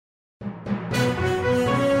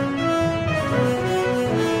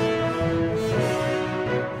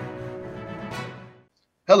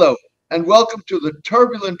Hello, and welcome to the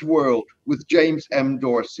Turbulent World with James M.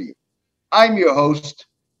 Dorsey. I'm your host,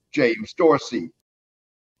 James Dorsey.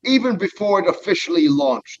 Even before it officially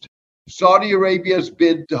launched, Saudi Arabia's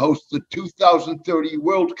bid to host the 2030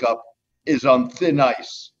 World Cup is on thin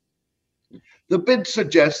ice. The bid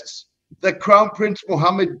suggests that Crown Prince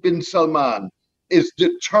Mohammed bin Salman is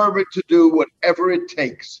determined to do whatever it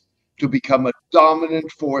takes to become a dominant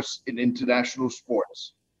force in international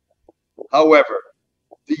sports. However,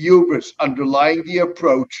 the hubris underlying the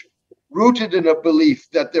approach, rooted in a belief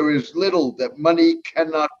that there is little that money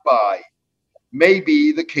cannot buy, may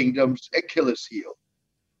be the kingdom's Achilles heel.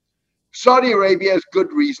 Saudi Arabia has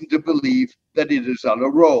good reason to believe that it is on a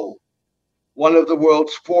roll. One of the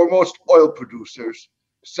world's foremost oil producers,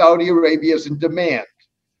 Saudi Arabia is in demand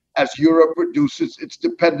as Europe reduces its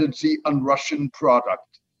dependency on Russian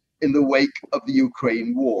product in the wake of the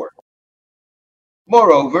Ukraine war.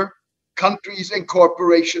 Moreover, countries and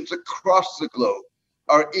corporations across the globe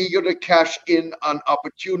are eager to cash in on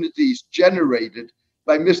opportunities generated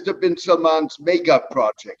by Mr. bin Salman's mega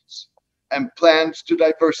projects and plans to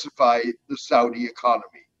diversify the Saudi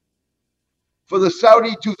economy. For the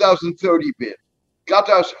Saudi 2030 bid,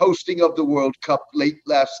 Qatar's hosting of the World Cup late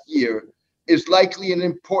last year is likely an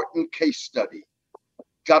important case study.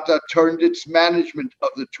 Qatar turned its management of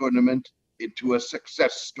the tournament into a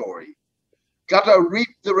success story. Qatar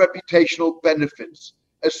reaped the reputational benefits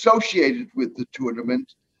associated with the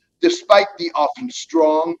tournament, despite the often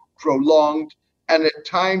strong, prolonged, and at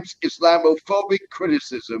times Islamophobic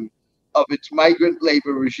criticism of its migrant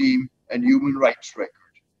labor regime and human rights record.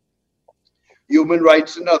 Human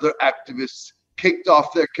rights and other activists kicked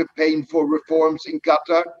off their campaign for reforms in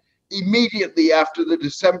Qatar immediately after the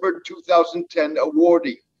December 2010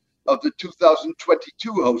 awarding of the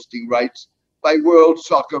 2022 hosting rights by world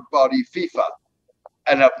soccer body FIFA,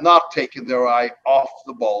 and have not taken their eye off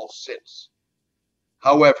the ball since.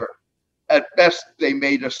 However, at best, they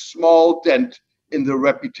made a small dent in the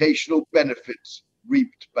reputational benefits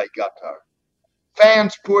reaped by Qatar.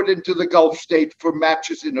 Fans poured into the Gulf state for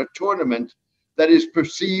matches in a tournament that is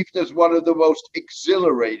perceived as one of the most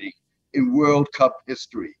exhilarating in World Cup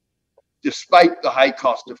history, despite the high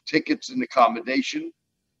cost of tickets and accommodation,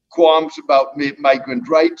 qualms about migrant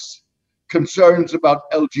rights, concerns about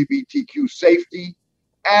LGBTQ safety,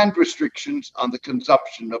 and restrictions on the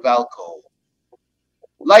consumption of alcohol.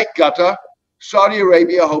 Like Qatar, Saudi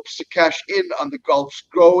Arabia hopes to cash in on the Gulf's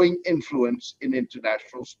growing influence in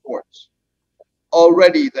international sports.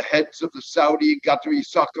 Already, the heads of the Saudi and Qatari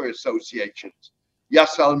soccer associations,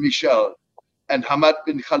 Yasser Al-Michel and Hamad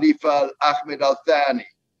bin Khalifa Al-Ahmed Al-Thani,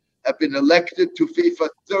 have been elected to FIFA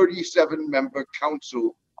 37-member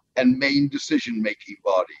council and main decision-making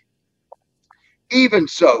body. Even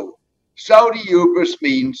so, Saudi hubris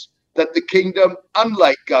means that the kingdom,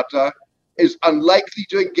 unlike Qatar, is unlikely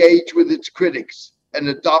to engage with its critics and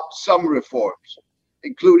adopt some reforms,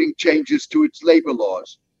 including changes to its labor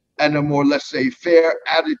laws and a more laissez-faire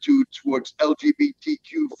attitude towards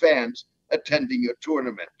LGBTQ fans attending a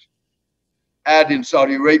tournament. Add in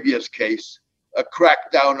Saudi Arabia's case, a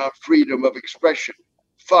crackdown on freedom of expression,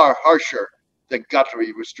 far harsher than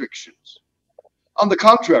Qatari restrictions. On the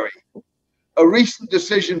contrary, a recent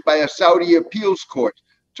decision by a Saudi appeals court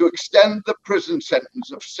to extend the prison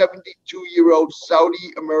sentence of 72-year-old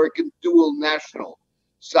Saudi-American dual national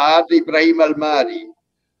Saad Ibrahim Al-Mahdi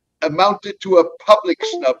amounted to a public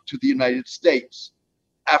snub to the United States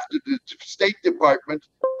after the State Department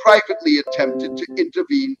privately attempted to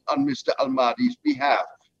intervene on Mr. Al-Mahdi's behalf.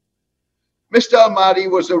 Mr. Al-Mahdi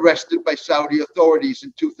was arrested by Saudi authorities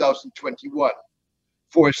in 2021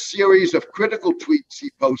 for a series of critical tweets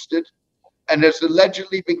he posted and has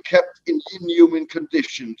allegedly been kept in inhuman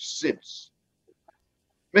conditions since.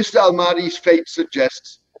 Mr. Al-Mahdi's fate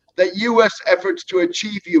suggests that U.S. efforts to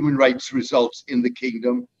achieve human rights results in the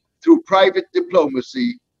kingdom through private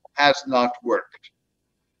diplomacy has not worked.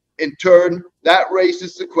 In turn, that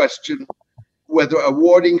raises the question whether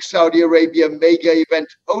awarding Saudi Arabia mega event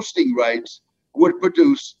hosting rights would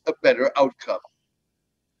produce a better outcome.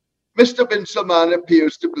 Mr. bin Salman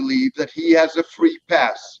appears to believe that he has a free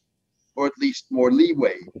pass, or at least more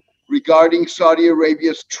leeway, regarding Saudi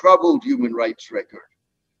Arabia's troubled human rights record,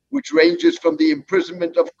 which ranges from the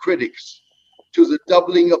imprisonment of critics to the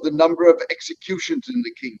doubling of the number of executions in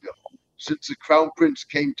the kingdom since the Crown Prince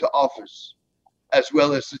came to office, as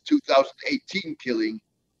well as the 2018 killing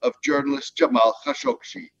of journalist Jamal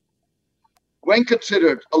Khashoggi. When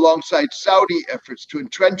considered alongside Saudi efforts to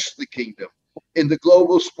entrench the kingdom in the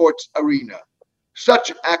global sports arena,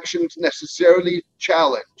 such actions necessarily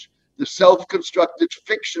challenge the self-constructed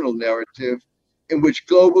fictional narrative in which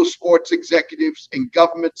global sports executives and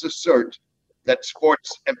governments assert that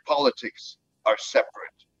sports and politics are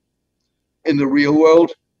separate. In the real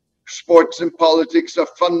world, sports and politics are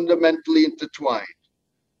fundamentally intertwined,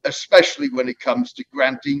 especially when it comes to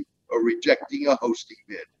granting or rejecting a hosting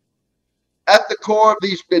bid. At the core of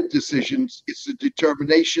these bid decisions is the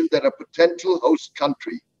determination that a potential host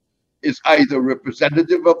country is either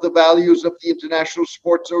representative of the values of the international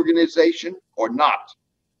sports organization or not,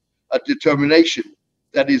 a determination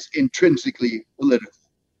that is intrinsically political.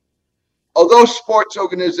 Although sports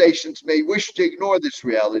organizations may wish to ignore this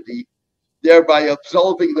reality, thereby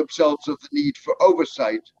absolving themselves of the need for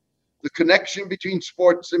oversight, the connection between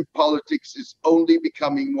sports and politics is only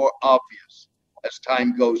becoming more obvious as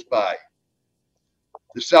time goes by.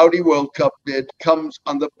 The Saudi World Cup bid comes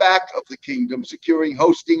on the back of the kingdom securing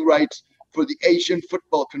hosting rights for the Asian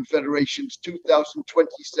Football Confederation's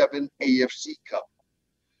 2027 AFC Cup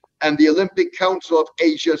and the Olympic Council of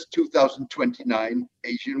Asia's 2029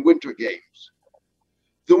 Asian Winter Games.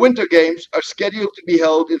 The Winter Games are scheduled to be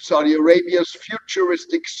held in Saudi Arabia's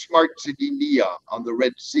futuristic smart city Neom on the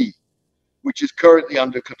Red Sea, which is currently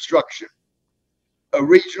under construction. A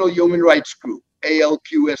regional human rights group,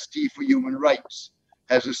 ALQST for Human Rights,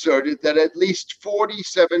 has asserted that at least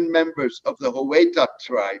 47 members of the Huwaita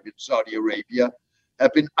tribe in Saudi Arabia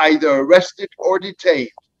have been either arrested or detained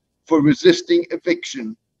for resisting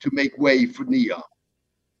eviction to make way for Neom.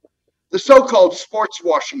 The so-called sports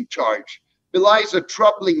washing charge belies a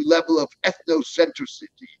troubling level of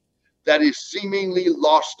ethnocentricity that is seemingly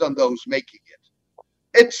lost on those making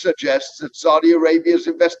it. It suggests that Saudi Arabia is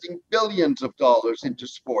investing billions of dollars into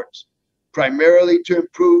sports, primarily to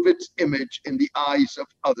improve its image in the eyes of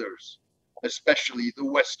others, especially the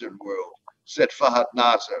Western world, said Fahad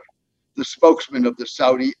Nasser, the spokesman of the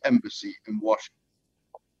Saudi embassy in Washington.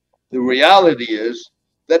 The reality is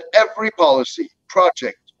that every policy,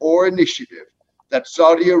 project, or initiative that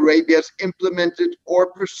Saudi Arabia has implemented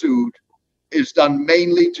or pursued is done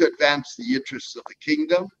mainly to advance the interests of the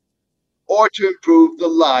kingdom or to improve the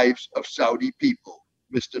lives of Saudi people,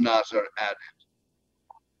 Mr. Nasser added.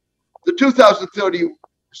 The 2030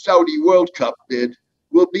 Saudi World Cup bid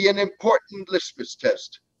will be an important litmus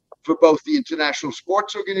test for both the international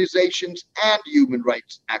sports organizations and human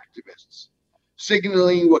rights activists,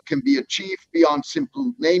 signaling what can be achieved beyond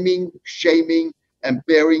simple naming, shaming, and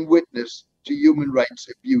bearing witness to human rights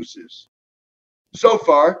abuses. So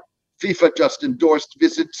far, FIFA just endorsed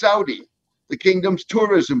Visit Saudi, the kingdom's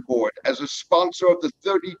tourism board, as a sponsor of the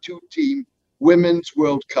 32-team Women's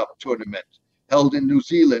World Cup tournament held in New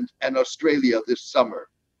Zealand and Australia this summer,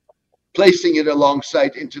 placing it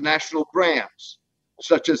alongside international brands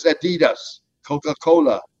such as Adidas,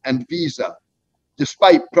 Coca-Cola, and Visa,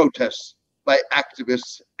 despite protests by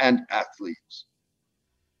activists and athletes.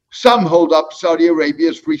 Some hold up Saudi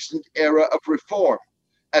Arabia's recent era of reform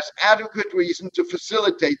as adequate reason to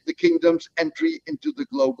facilitate the kingdom's entry into the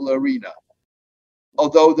global arena.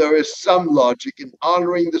 Although there is some logic in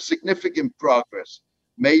honoring the significant progress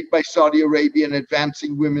made by Saudi Arabia in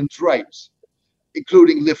advancing women's rights,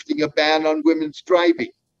 including lifting a ban on women's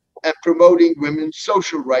driving and promoting women's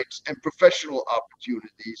social rights and professional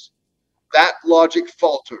opportunities, that logic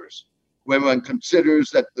falters when one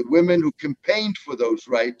considers that the women who campaigned for those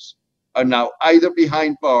rights are now either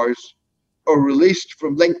behind bars or released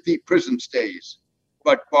from lengthy prison stays,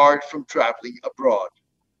 but barred from traveling abroad.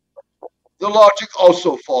 The logic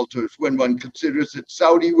also falters when one considers that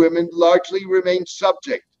Saudi women largely remain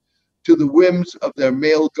subject to the whims of their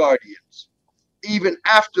male guardians, even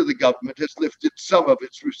after the government has lifted some of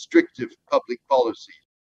its restrictive public policies.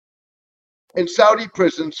 In Saudi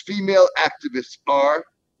prisons, female activists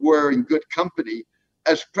were in good company,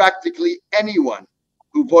 as practically anyone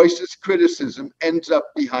who voices criticism ends up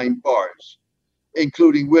behind bars,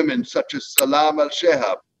 including women such as Salam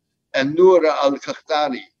al-Shehab and Noura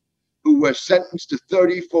al-Khattani, who were sentenced to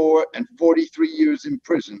 34 and 43 years in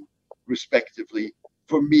prison, respectively,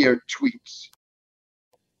 for mere tweets.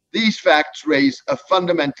 These facts raise a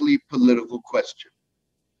fundamentally political question.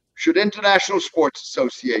 Should international sports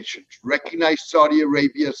associations recognize Saudi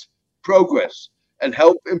Arabia's progress and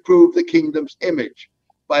help improve the kingdom's image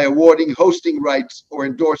by awarding hosting rights or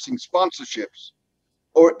endorsing sponsorships?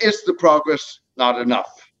 Or is the progress not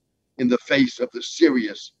enough in the face of the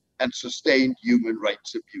serious and sustained human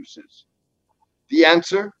rights abuses? The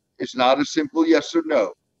answer is not a simple yes or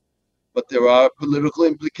no, but there are political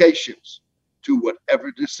implications to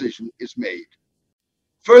whatever decision is made.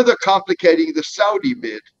 Further complicating the Saudi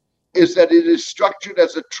bid is that it is structured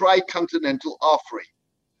as a tricontinental offering,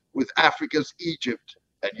 with Africa's Egypt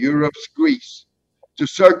and Europe's Greece, to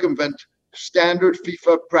circumvent standard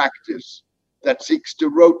FIFA practice that seeks to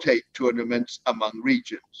rotate tournaments among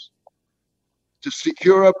regions. To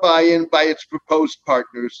secure a buy-in by its proposed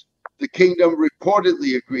partners, the kingdom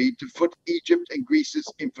reportedly agreed to foot Egypt and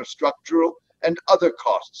Greece's infrastructural and other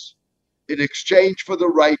costs in exchange for the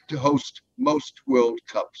right to host most World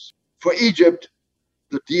Cups. For Egypt,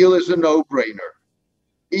 the deal is a no-brainer.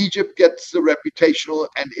 Egypt gets the reputational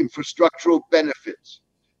and infrastructural benefits,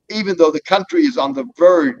 even though the country is on the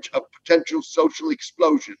verge of potential social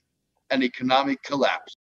explosion and economic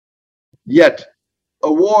collapse. Yet,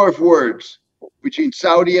 a war of words between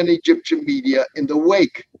Saudi and Egyptian media in the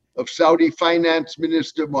wake of Saudi Finance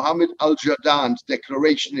Minister Mohammed Al-Jadhan's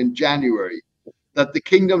declaration in January that the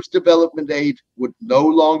kingdom's development aid would no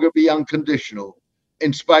longer be unconditional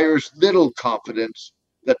inspires little confidence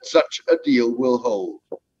that such a deal will hold.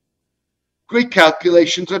 Greek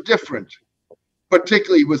calculations are different,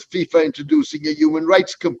 particularly with FIFA introducing a human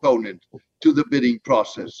rights component to the bidding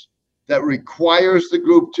process that requires the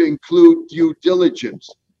group to include due diligence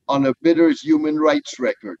on a bidder's human rights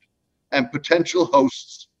record and potential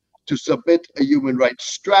hosts to submit a human rights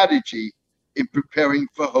strategy in preparing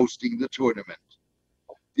for hosting the tournament.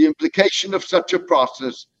 The implication of such a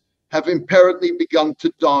process have apparently begun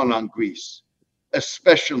to dawn on Greece,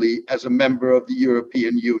 especially as a member of the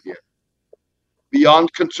European Union.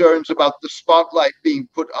 Beyond concerns about the spotlight being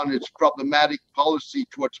put on its problematic policy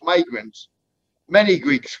towards migrants, many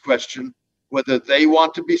Greeks question whether they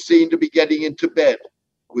want to be seen to be getting into bed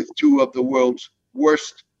with two of the world's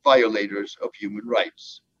worst violators of human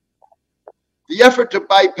rights. The effort to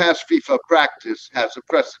bypass FIFA practice has a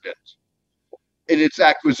precedent. In its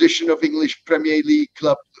acquisition of English Premier League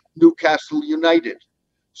club Newcastle United,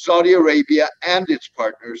 Saudi Arabia and its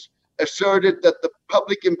partners asserted that the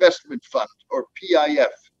Public Investment Fund, or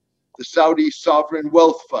PIF, the Saudi Sovereign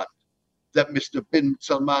Wealth Fund that Mr. bin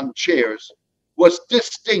Salman chairs, was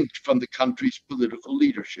distinct from the country's political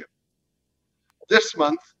leadership. This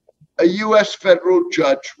month, a US federal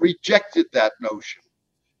judge rejected that notion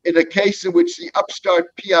in a case in which the upstart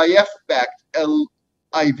PIF-backed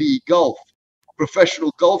LIV Golf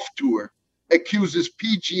professional golf tour accuses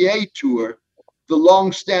PGA Tour, the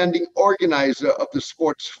long-standing organizer of the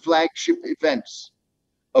sport's flagship events,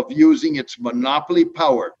 of using its monopoly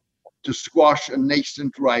power to squash a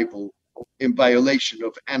nascent rival in violation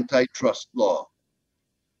of antitrust law.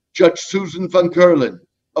 Judge Susan Van Kerlen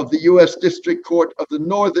of the U.S. District Court of the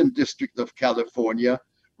Northern District of California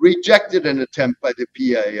rejected an attempt by the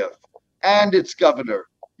PIF and its governor,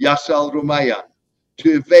 Yasser Rumayyan,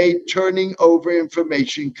 to evade turning over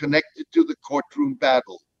information connected to the courtroom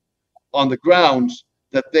battle on the grounds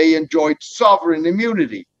that they enjoyed sovereign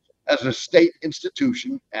immunity as a state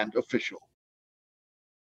institution and official.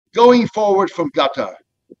 Going forward from Qatar,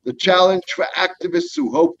 the challenge for activists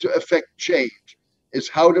who hope to effect change is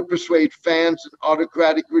how to persuade fans and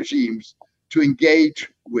autocratic regimes to engage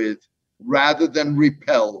with, rather than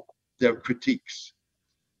repel, their critiques.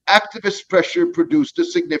 Activist pressure produced a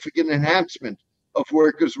significant enhancement of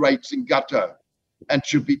workers' rights in Qatar and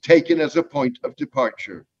should be taken as a point of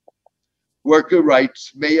departure. Worker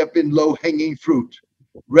rights may have been low-hanging fruit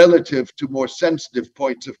relative to more sensitive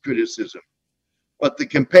points of criticism, but the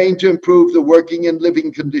campaign to improve the working and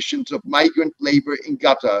living conditions of migrant labor in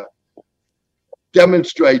Qatar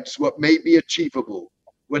demonstrates what may be achievable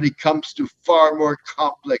when it comes to far more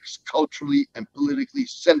complex culturally and politically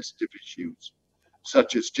sensitive issues,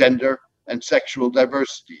 such as gender and sexual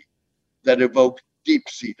diversity, that evoke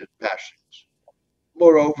deep-seated passions.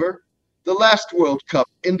 Moreover, the last World Cup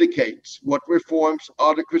indicates what reforms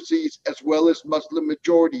autocracies as well as Muslim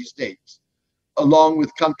majority states, along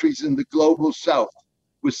with countries in the global south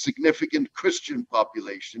with significant Christian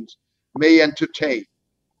populations, may entertain,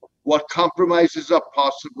 what compromises are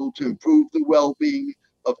possible to improve the well-being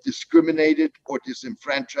of discriminated or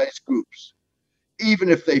disenfranchised groups, even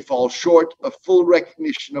if they fall short of full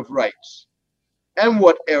recognition of rights, and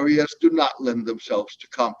what areas do not lend themselves to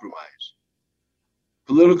compromise.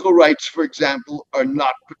 Political rights, for example, are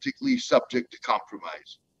not particularly subject to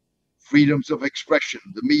compromise. Freedoms of expression,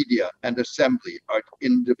 the media, and assembly are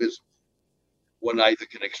indivisible. One either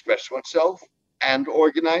can express oneself and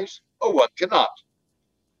organize, or one cannot.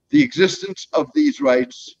 The existence of these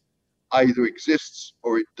rights either exists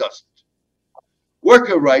or it doesn't.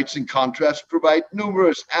 Worker rights, in contrast, provide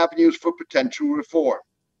numerous avenues for potential reform.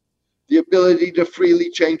 The ability to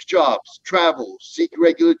freely change jobs, travel, seek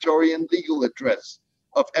regulatory and legal redress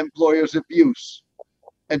of employers' abuse,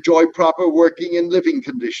 enjoy proper working and living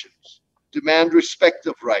conditions, demand respect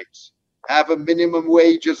of rights, have a minimum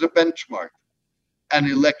wage as a benchmark, and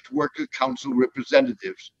elect worker council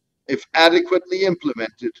representatives, if adequately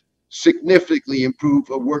implemented, significantly improve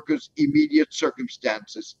a worker's immediate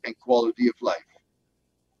circumstances and quality of life.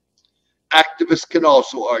 Activists can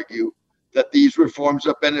also argue that these reforms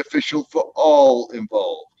are beneficial for all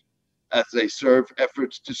involved, as they serve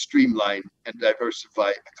efforts to streamline and diversify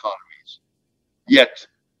economies. Yet,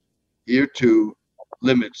 here too,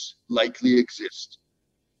 limits likely exist.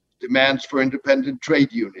 Demands for independent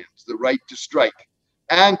trade unions, the right to strike,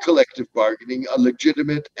 and collective bargaining are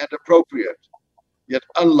legitimate and appropriate, yet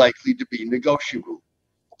unlikely to be negotiable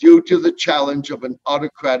due to the challenge of an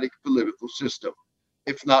autocratic political system,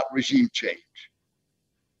 if not regime change.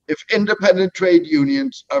 If independent trade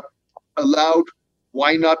unions are allowed,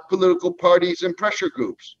 why not political parties and pressure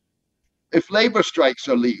groups? If labor strikes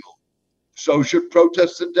are legal, so should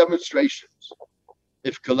protests and demonstrations.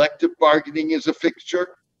 If collective bargaining is a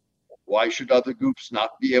fixture, why should other groups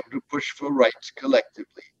not be able to push for rights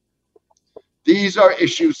collectively? These are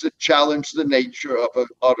issues that challenge the nature of an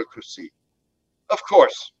autocracy. Of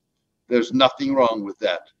course, there's nothing wrong with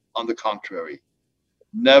that. On the contrary.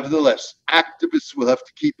 Nevertheless, activists will have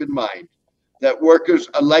to keep in mind that workers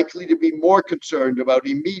are likely to be more concerned about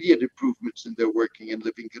immediate improvements in their working and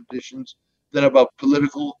living conditions than about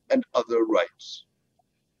political and other rights.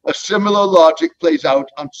 A similar logic plays out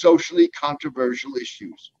on socially controversial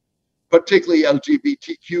issues, particularly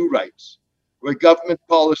LGBTQ rights, where government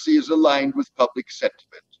policy is aligned with public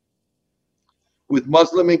sentiment. With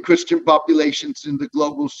Muslim and Christian populations in the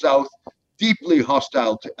global South deeply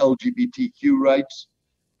hostile to LGBTQ rights,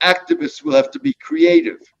 activists will have to be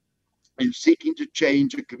creative in seeking to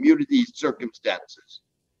change a community's circumstances.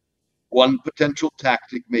 One potential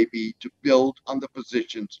tactic may be to build on the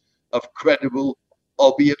positions of credible,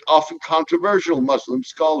 albeit often controversial Muslim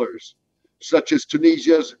scholars, such as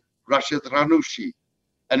Tunisia's Rashid Ghannouchi,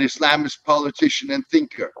 an Islamist politician and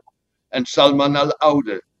thinker, and Salman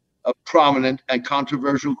al-Auda, a prominent and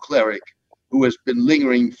controversial cleric who has been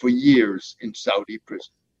lingering for years in Saudi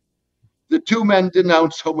prison. The two men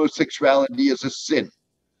denounced homosexuality as a sin,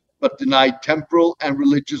 but denied temporal and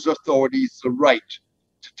religious authorities the right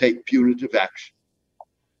to take punitive action.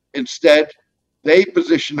 Instead, they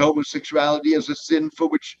position homosexuality as a sin for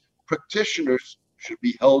which practitioners should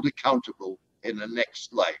be held accountable in the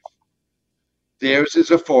next life. Theirs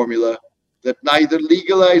is a formula that neither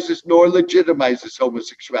legalizes nor legitimizes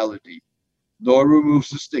homosexuality, nor removes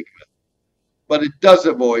the stigma, but it does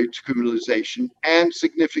avoid criminalization and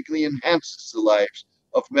significantly enhances the lives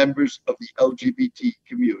of members of the LGBT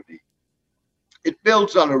community. It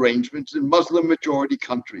builds on arrangements in Muslim-majority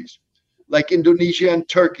countries like Indonesia and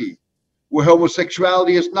Turkey, where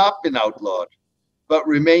homosexuality has not been outlawed, but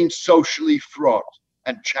remains socially fraught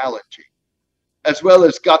and challenging, as well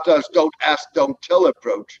as Qatar's Don't Ask, Don't Tell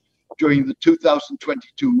approach during the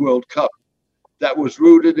 2022 World Cup that was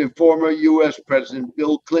rooted in former US President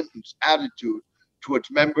Bill Clinton's attitude towards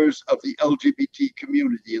members of the LGBT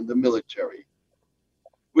community in the military.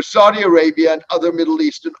 With Saudi Arabia and other Middle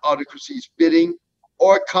Eastern autocracies bidding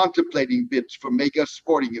or contemplating bids for mega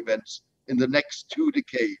sporting events in the next 2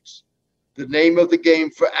 decades, the name of the game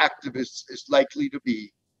for activists is likely to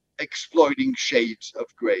be exploiting shades of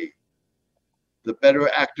gray. The better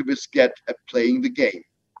activists get at playing the game,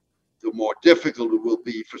 the more difficult it will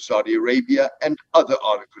be for Saudi Arabia and other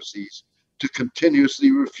autocracies to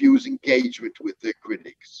continuously refuse engagement with their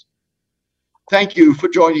critics. Thank you for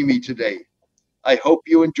joining me today. I hope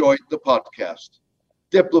you enjoyed the podcast.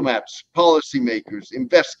 Diplomats, policymakers,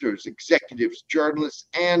 investors, executives, journalists,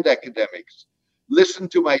 and academics, listen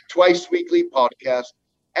to my twice-weekly podcast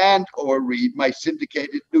and or read my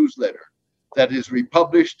syndicated newsletter that is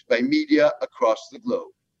republished by media across the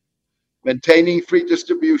globe. Maintaining free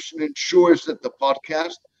distribution ensures that the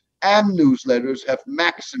podcast and newsletters have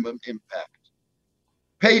maximum impact.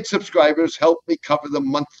 Paid subscribers help me cover the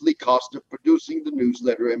monthly cost of producing the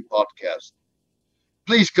newsletter and podcast.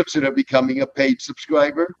 Please consider becoming a paid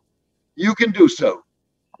subscriber. You can do so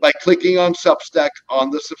by clicking on Substack on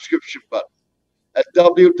the subscription button at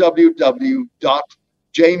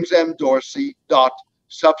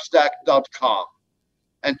www.jamesmdorsey.substack.com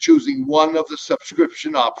and choosing one of the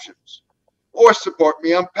subscription options, or support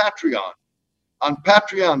me on Patreon on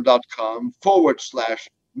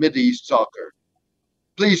patreon.com/Mideast Soccer.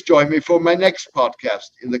 Please join me for my next podcast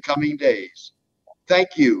in the coming days.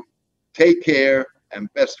 Thank you. Take care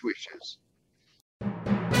and best wishes.